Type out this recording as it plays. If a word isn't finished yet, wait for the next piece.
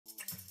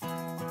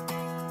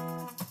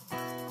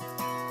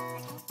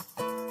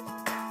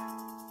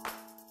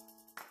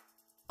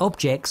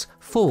objects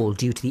fall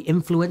due to the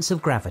influence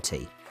of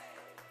gravity.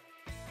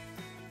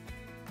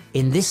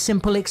 In this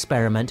simple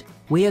experiment,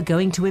 we are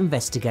going to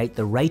investigate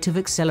the rate of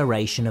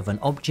acceleration of an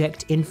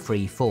object in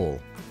free fall.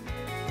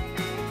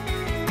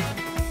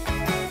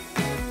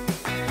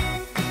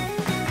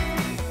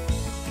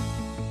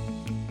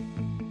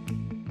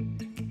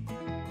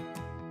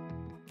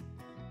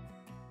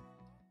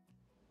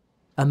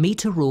 A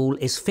metre rule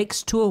is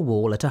fixed to a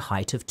wall at a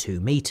height of 2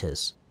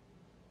 meters.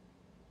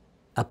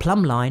 A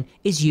plumb line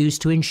is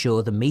used to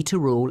ensure the metre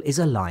rule is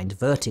aligned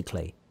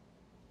vertically.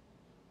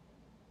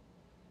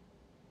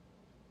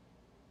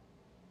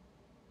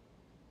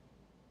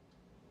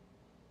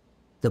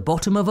 The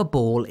bottom of a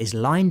ball is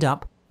lined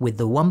up with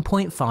the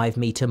 1.5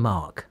 metre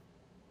mark.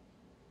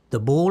 The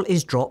ball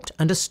is dropped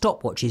and a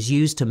stopwatch is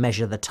used to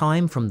measure the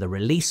time from the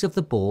release of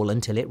the ball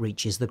until it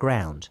reaches the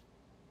ground.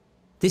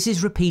 This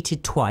is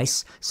repeated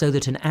twice so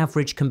that an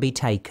average can be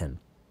taken.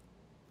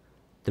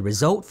 The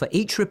result for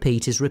each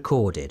repeat is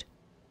recorded.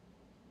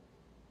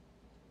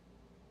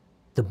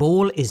 The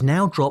ball is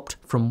now dropped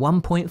from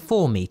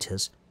 1.4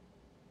 metres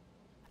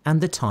and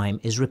the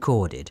time is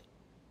recorded.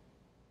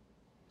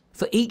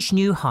 For each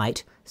new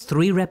height,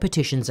 3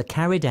 repetitions are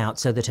carried out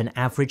so that an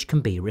average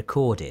can be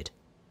recorded.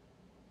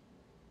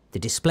 The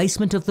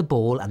displacement of the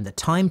ball and the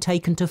time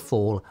taken to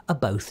fall are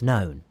both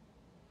known.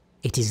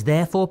 It is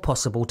therefore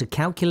possible to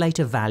calculate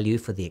a value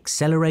for the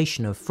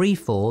acceleration of free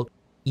fall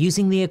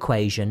using the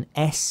equation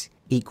s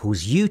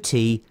equals ut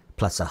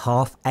plus a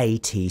half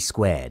at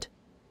squared.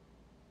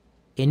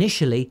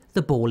 Initially,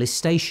 the ball is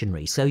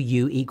stationary, so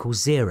u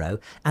equals 0,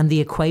 and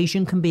the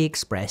equation can be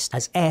expressed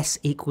as s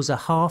equals a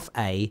half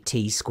a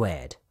t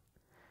squared.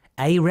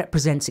 A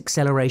represents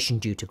acceleration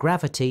due to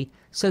gravity,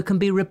 so can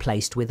be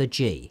replaced with a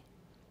g.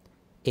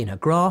 In a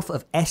graph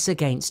of s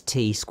against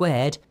t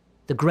squared,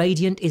 the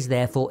gradient is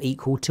therefore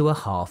equal to a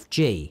half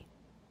g.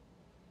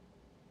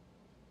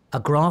 A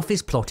graph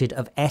is plotted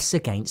of s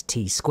against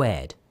t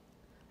squared.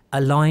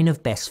 A line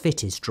of best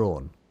fit is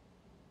drawn.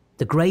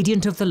 The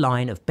gradient of the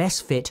line of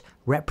best fit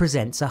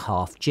represents a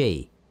half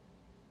g.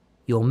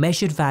 Your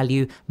measured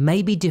value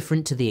may be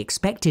different to the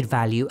expected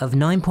value of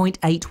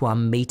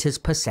 9.81 meters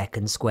per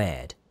second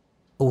squared.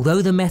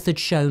 Although the method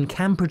shown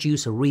can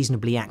produce a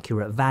reasonably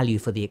accurate value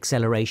for the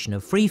acceleration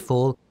of free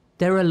fall,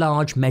 there are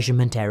large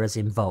measurement errors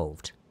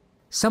involved.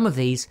 Some of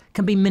these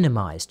can be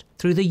minimized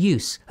through the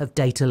use of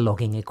data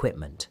logging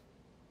equipment.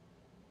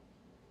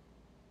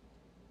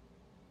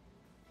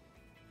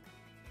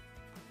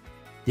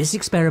 This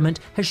experiment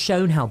has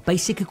shown how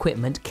basic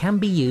equipment can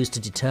be used to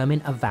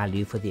determine a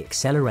value for the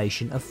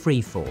acceleration of free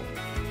fall.